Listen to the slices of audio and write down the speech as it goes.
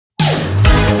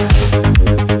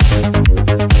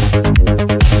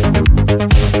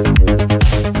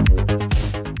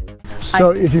So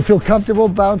if you feel comfortable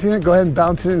bouncing it, go ahead and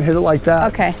bounce it and hit it like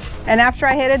that. Okay. And after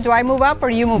I hit it, do I move up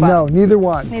or do you move up? No, neither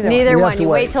one. Neither one. You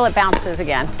wait till it bounces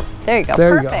again. There you go.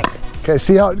 There Perfect. You go. Okay,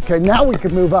 see how, okay, now we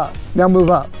can move up. Now move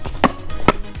up.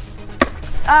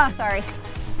 Oh, sorry.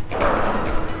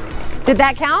 Did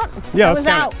that count? Yeah, let's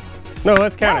count it. No,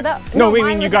 let's count it. No, we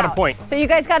mean you got a point. So you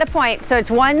guys got a point. So it's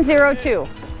 1-0-2.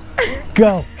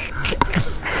 Go.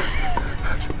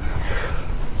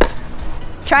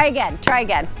 Try again. Try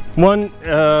again.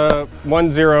 1-0.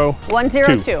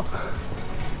 1-0-2.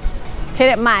 Hit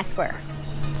it my square.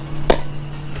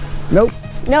 Nope.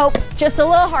 Nope. Just a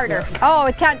little harder. Yeah. Oh,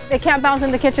 it can't bounce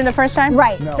in the kitchen the first time?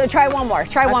 Right. No. So try one more.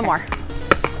 Try one more.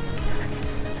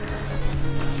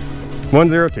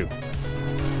 1-0-2.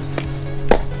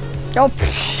 Oh.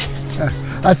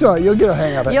 That's all right. You'll get a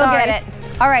hang of it. You'll get it.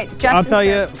 All right, Justin. I'll tell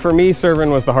you, for me, serving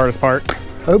was the hardest part.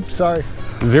 Oops, sorry.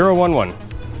 0-1-1.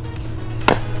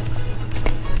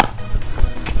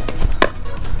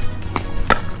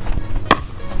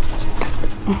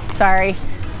 Sorry,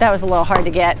 that was a little hard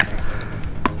to get.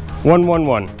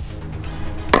 1-1-1.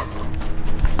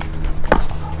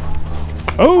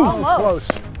 Oh! Close.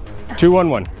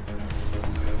 2-1-1.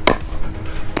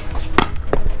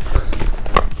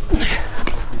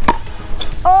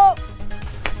 Oh!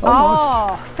 Almost.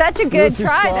 Oh, such a good too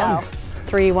try strong.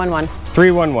 though. 3-1-1.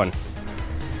 3-1-1.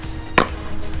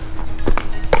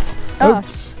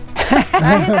 Oops.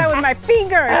 I hit that with my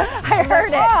finger. I heard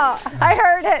it. I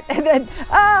heard it. And then,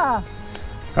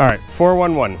 All right,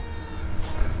 4-1-1.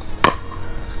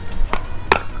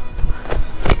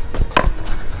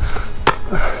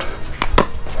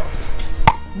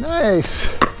 Nice.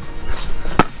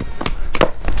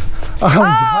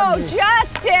 Oh,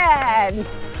 Justin!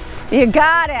 You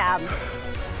got him.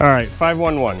 All right,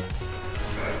 5-1-1.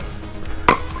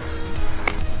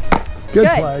 Good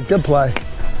play. Good play.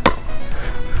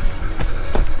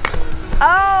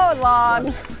 Oh,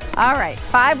 long. All right,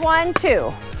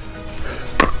 5-1-2.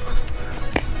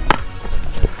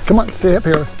 Come on, stay up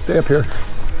here. Stay up here.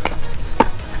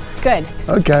 Good.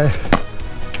 Okay.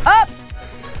 Up.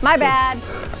 My bad.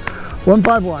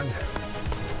 1-5-1.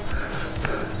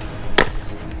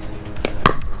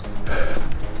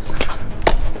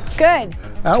 Good.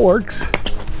 That works.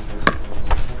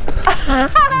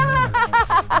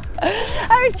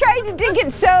 I was trying to dig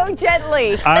it so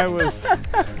gently. I was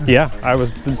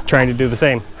trying to do the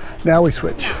same. Now we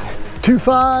switch.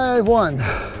 2-5-1.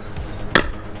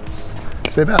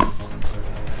 Stay back.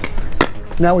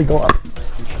 Now we go up.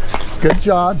 Good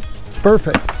job.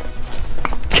 Perfect.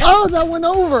 Oh, that went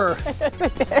over. Yes,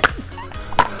 it did.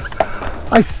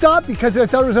 I stopped because I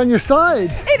thought it was on your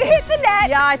side. It hit the net.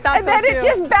 Yeah, I thought and so then too. it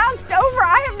just bounced over.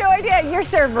 I have no idea. Your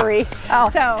serve, Marie. Oh.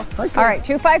 So, Okay. all right,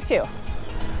 2-5-2.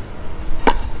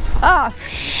 Oh.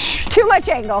 Too much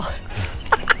angle.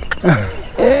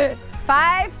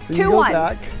 5-2-1. So you go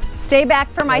back. Stay back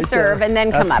for my Right serve there. and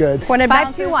then come That's up. good. When it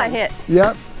bounces, 5-2-1. I hit.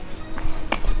 Yep.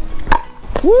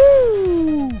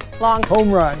 Woo! Long.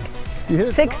 Home run. You hit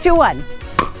it. 6-2-1.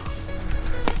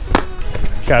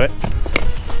 Got it.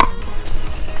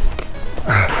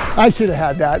 I should have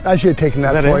had that. I should have taken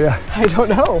that, that for in? you. I don't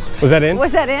know. Was that in?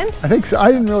 Was that in? I think so. I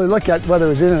didn't really look at whether it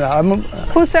was in or not.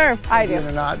 Who served? I In do.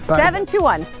 or not. but-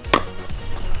 7-2-1.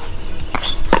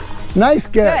 Nice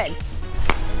get. Good.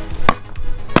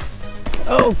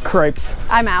 Oh, cripes.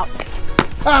 I'm out.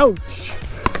 Ouch.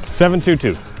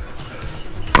 7-2-2.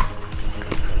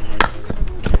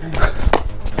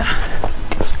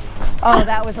 Oh,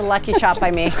 that was a lucky shot by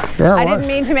me. Yeah, I it didn't was.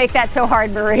 mean to make that so hard,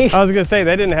 Marie. I was gonna say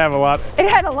they didn't have a lot. It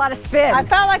had a lot of spin. I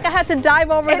felt like I had to dive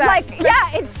over It that. like,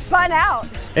 yeah, it spun out.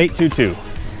 8-2-2.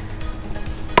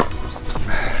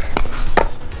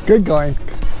 Good going.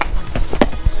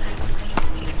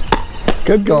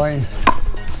 Good going.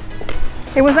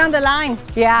 It was on the line.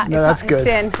 Yeah, No, that's good. It's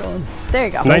in. There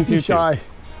you go. Nice. Don't be 9-2-2. shy.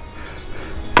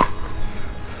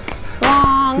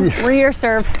 Long. See. Rear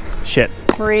serve. Shit.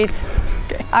 Marie's.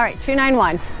 Okay. All right,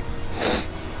 2-9-1.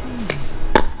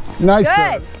 Nice Good.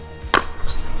 serve.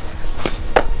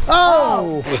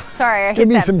 Oh! Sorry, I Give hit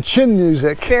me that some chin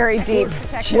music. very deep.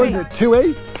 What is it,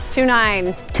 2-8?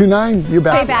 2-9. 2-9? You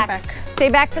Stay back. back. Stay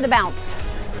back for the bounce.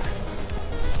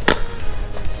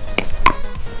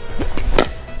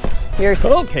 Yours.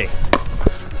 Okay.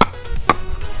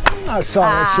 Oh,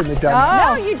 sorry, I shouldn't have done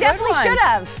that. No, you definitely one. should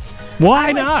have.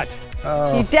 Why not?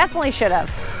 You definitely should have.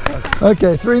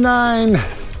 Okay,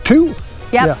 3-9-2.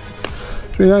 Yep. Yeah.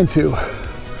 3-9-2.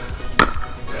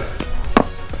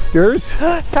 Yours?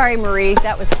 Sorry, Marie.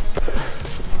 That was.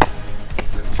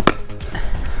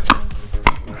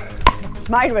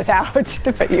 Mine was out,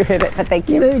 but you hit it. But thank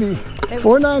you. Maybe.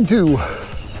 4-9-2.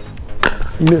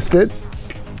 Missed it.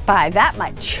 by that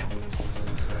much.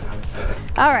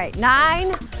 All right,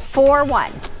 9-4-1.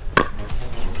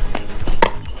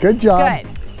 Good job. Good.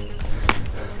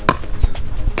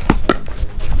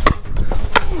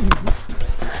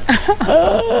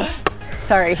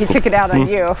 Sorry, he took it out on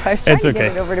you. I was trying It's to okay.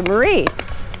 get it over to Marie.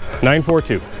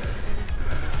 9-4-2.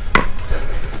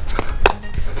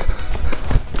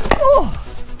 Oh.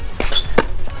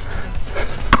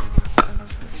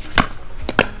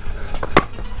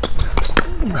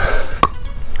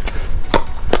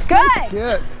 Good.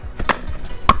 Good.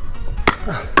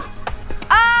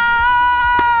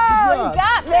 Oh, job. you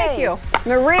got me. Thank you.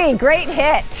 Marie, great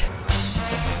hit.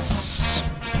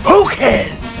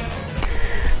 Okay.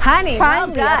 Honey,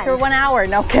 Finally, well done. after 1 hour.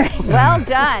 No kidding. Well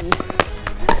done.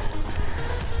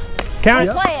 Count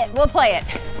Yep. it. Play it. We'll play it.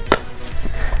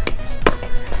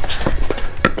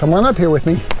 Come on up here with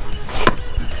me.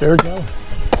 There we go.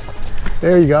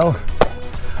 There you go.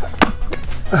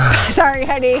 Sorry,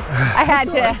 honey. I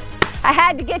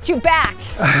had to get you back.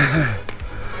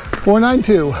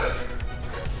 492.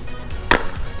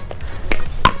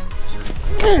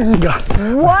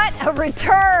 What a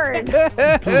return.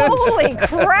 Holy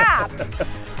crap.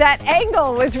 That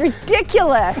angle was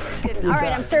ridiculous. All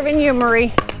right, I'm serving you,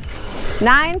 Marie.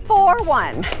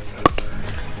 9-4-1.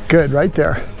 Good, right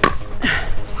there.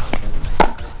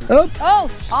 Oh, Oh,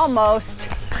 almost.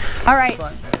 All right,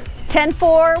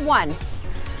 10-4-1.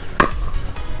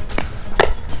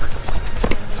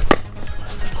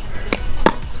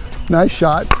 nice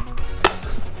shot.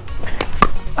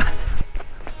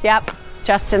 Yep,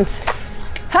 Justin's.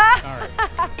 Ha!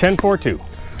 10-4-2.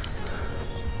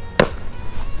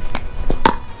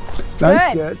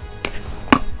 Nice Good. get.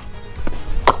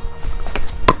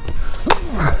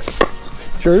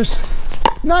 Cheers.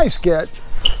 Nice get.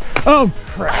 Oh,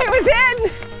 It was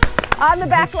in on the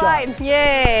back shot. line.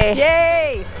 Yay.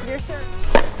 Yay! Your serve.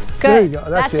 Good. There you go,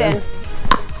 that's in. in.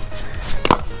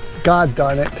 God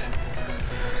darn it.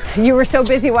 You were so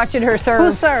busy watching her serve.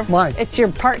 Who served? Mine. It's your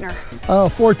partner. Oh,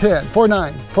 410.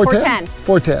 49. 410?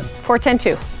 410.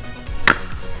 4-10-2.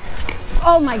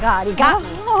 Oh my God, he got me.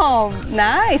 Oh,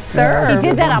 nice, sir. He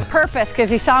did that on purpose because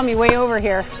he saw me way over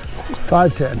here.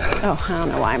 510. Oh, I don't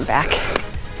know why I'm back.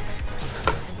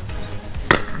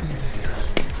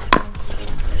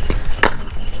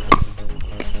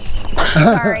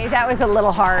 Sorry, that was a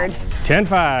little hard.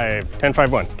 10-5.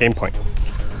 10-5-1. Game point.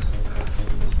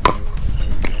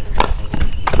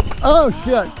 Oh,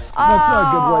 shit. That's not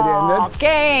a good way to end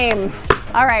Game.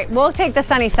 All right, we'll take the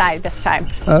sunny side this time.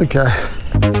 it. Okay.